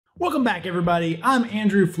Welcome back, everybody. I'm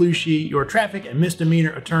Andrew Flushy, your traffic and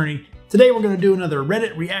misdemeanor attorney. Today we're going to do another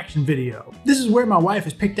Reddit reaction video. This is where my wife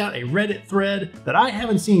has picked out a Reddit thread that I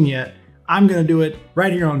haven't seen yet. I'm going to do it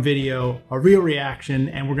right here on video, a real reaction,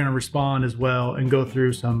 and we're going to respond as well and go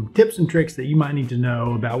through some tips and tricks that you might need to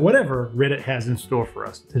know about whatever Reddit has in store for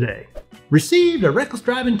us today. Received a reckless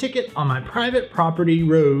driving ticket on my private property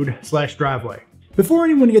road/driveway. Before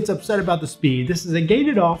anyone gets upset about the speed, this is a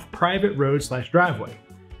gated off private road/driveway.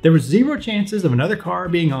 There was zero chances of another car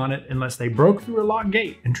being on it unless they broke through a locked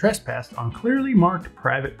gate and trespassed on clearly marked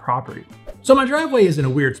private property. So my driveway is in a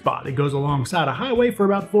weird spot. It goes alongside a highway for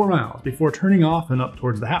about 4 miles before turning off and up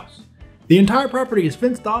towards the house. The entire property is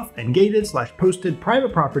fenced off and gated/posted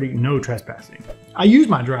private property, no trespassing. I use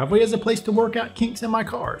my driveway as a place to work out kinks in my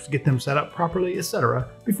cars, get them set up properly, etc.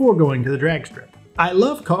 before going to the drag strip. I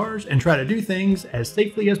love cars and try to do things as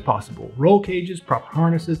safely as possible. Roll cages, proper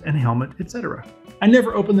harnesses, and helmet, etc. I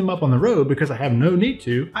never open them up on the road because I have no need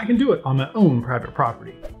to. I can do it on my own private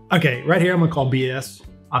property. Okay, right here I'm gonna call BS.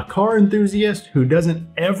 A car enthusiast who doesn't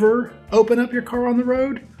ever open up your car on the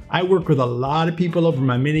road? I work with a lot of people over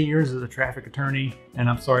my many years as a traffic attorney, and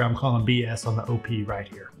I'm sorry I'm calling BS on the OP right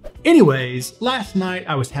here. Anyways, last night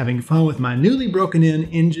I was having fun with my newly broken in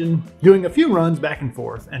engine, doing a few runs back and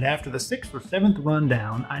forth, and after the 6th or 7th run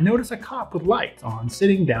down, I notice a cop with lights on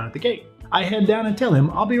sitting down at the gate. I head down and tell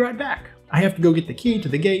him I'll be right back. I have to go get the key to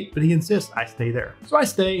the gate, but he insists I stay there. So I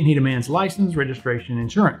stay and he demands license, registration, and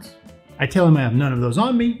insurance. I tell him I have none of those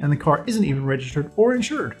on me and the car isn't even registered or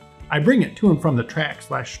insured. I bring it to him from the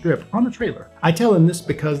track/strip on the trailer. I tell him this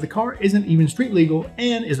because the car isn't even street legal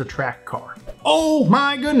and is a track car. Oh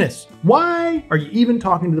my goodness! Why are you even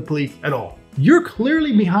talking to the police at all? You're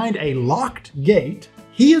clearly behind a locked gate.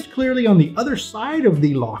 He is clearly on the other side of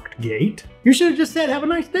the locked gate. You should have just said, "Have a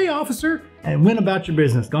nice day, officer," and went about your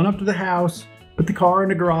business. Gone up to the house, put the car in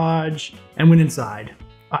the garage, and went inside.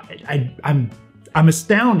 I'm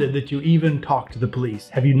astounded that you even talked to the police.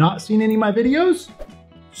 Have you not seen any of my videos?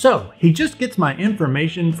 So he just gets my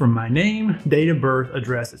information from my name, date of birth,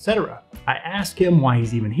 address, etc. I ask him why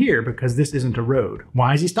he's even here because this isn't a road.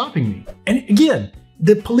 Why is he stopping me? And again,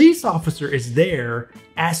 the police officer is there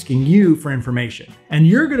asking you for information, and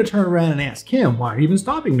you're going to turn around and ask him, why are you even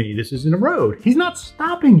stopping me? This isn't a road. He's not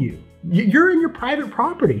stopping you. You're in your private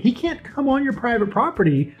property. He can't come on your private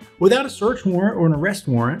property without a search warrant or an arrest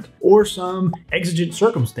warrant or some exigent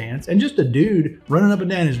circumstance. And just a dude running up and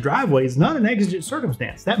down his driveway is not an exigent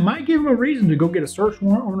circumstance. That might give him a reason to go get a search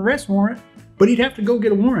warrant or an arrest warrant, but he'd have to go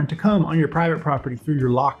get a warrant to come on your private property through your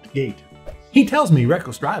locked gate. He tells me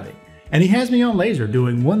reckless driving, and he has me on laser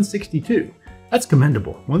doing 162. That's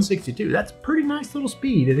commendable. 162, that's a pretty nice little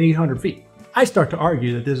speed at 800 feet. I start to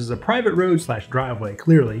argue that this is a private road/driveway,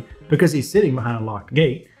 clearly, because he's sitting behind a locked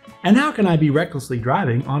gate, and how can I be recklessly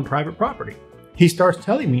driving on private property? He starts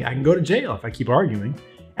telling me I can go to jail if I keep arguing.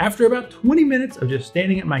 After about 20 minutes of just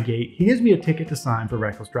standing at my gate, he gives me a ticket to sign for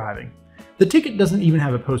reckless driving. The ticket doesn't even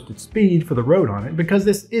have a posted speed for the road on it because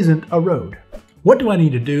this isn't a road. What do I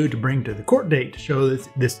need to do to bring to the court date to show that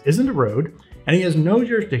this isn't a road and he has no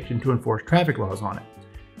jurisdiction to enforce traffic laws on it?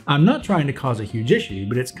 I'm not trying to cause a huge issue,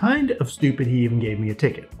 but it's kind of stupid he even gave me a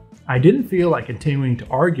ticket. I didn't feel like continuing to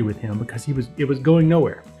argue with him because it was going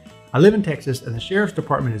nowhere. I live in Texas and the sheriff's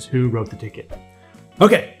department is who wrote the ticket.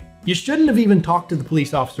 Okay, you shouldn't have even talked to the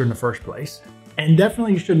police officer in the first place. And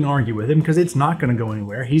definitely you shouldn't argue with him because it's not going to go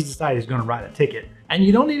anywhere. He's decided he's going to write a ticket. And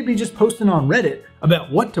you don't need to be just posting on Reddit about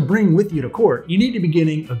what to bring with you to court. You need to be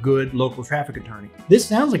getting a good local traffic attorney. This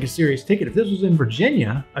sounds like a serious ticket. If this was in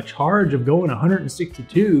Virginia, a charge of going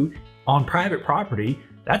 162 on private property,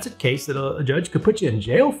 that's a case that a judge could put you in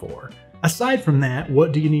jail for. Aside from that,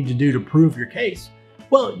 what do you need to do to prove your case?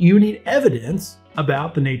 Well, you need evidence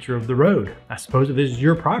about the nature of the road. I suppose if this is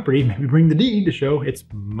your property, maybe bring the deed to show it's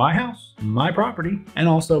my house, my property, and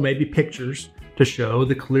also maybe pictures to show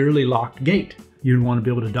the clearly locked gate. You'd want to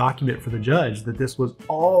be able to document for the judge that this was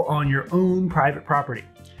all on your own private property.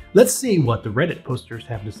 Let's see what the Reddit posters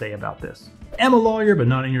have to say about this. Am a lawyer, but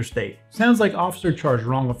not in your state. Sounds like officer charged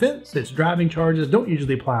wrong offense. Its driving charges don't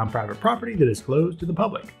usually apply on private property that is closed to the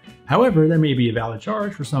public. However, there may be a valid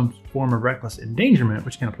charge for some form of reckless endangerment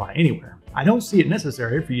which can apply anywhere. I don't see it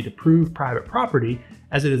necessary for you to prove private property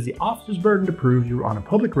as it is the officer's burden to prove you're on a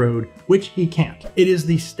public road, which he can't. It is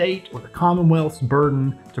the state or the Commonwealth's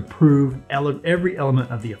burden to prove every element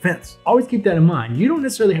of the offense. Always keep that in mind. You don't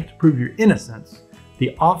necessarily have to prove your innocence.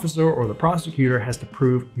 The officer or the prosecutor has to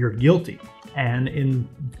prove you're guilty. And in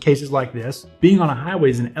cases like this, being on a highway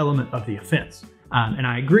is an element of the offense. And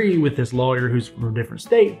I agree with this lawyer who's from a different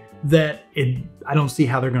state that I don't see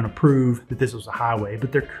how they're going to prove that this was a highway,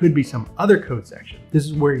 but there could be some other code section. This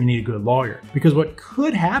is where you need a good lawyer, because what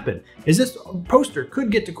could happen is this poster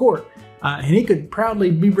could get to court and he could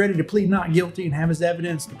proudly be ready to plead not guilty and have his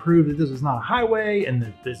evidence to prove that this is not a highway and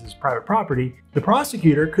that this is private property. The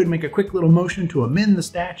prosecutor could make a quick little motion to amend the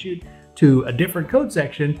statute to a different code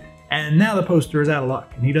section, and now the poster is out of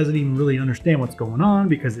luck and he doesn't even really understand what's going on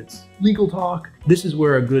because it's legal talk. This is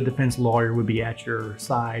where a good defense lawyer would be at your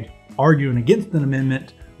side arguing against an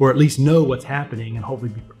amendment, or at least know what's happening and hopefully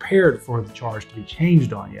be prepared for the charge to be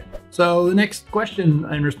changed on you. So the next question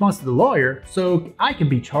in response to the lawyer, so I can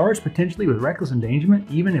be charged potentially with reckless endangerment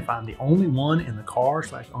even if I'm the only one in the car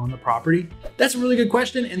 / on the property? That's a really good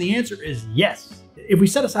question, and the answer is yes. If we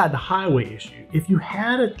set aside the highway issue, if you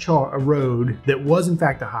had a road that was in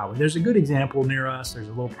fact a highway, there's a good example near us. There's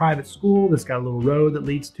a little private school that's got a little road that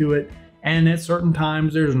leads to it. And at certain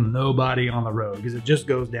times, there's nobody on the road because it just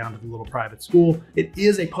goes down to the little private school. It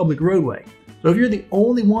is a public roadway. So if you're the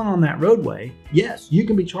only one on that roadway, yes, you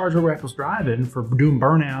can be charged with reckless driving for doing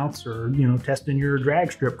burnouts or, testing your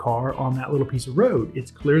drag strip car on that little piece of road.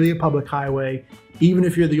 It's clearly a public highway. Even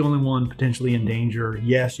if you're the only one potentially in danger,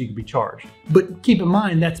 yes, you could be charged. But keep in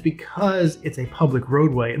mind, that's because it's a public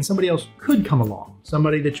roadway and somebody else could come along,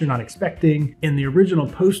 somebody that you're not expecting. In the original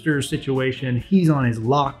poster situation, he's on his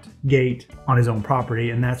locked gate on his own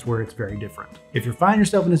property, and that's where it's very different. If you find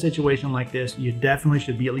yourself in a situation like this, you definitely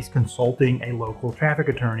should be at least consulting a local traffic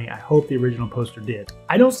attorney. I hope the original poster did.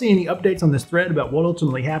 I don't see any updates on this thread about what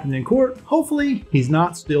ultimately happened in court. Hopefully, he's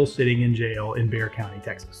not still sitting in jail in Bexar County,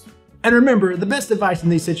 Texas. And remember, the best advice in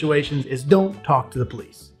these situations is don't talk to the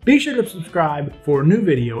police. Be sure to subscribe for a new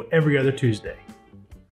video every other Tuesday.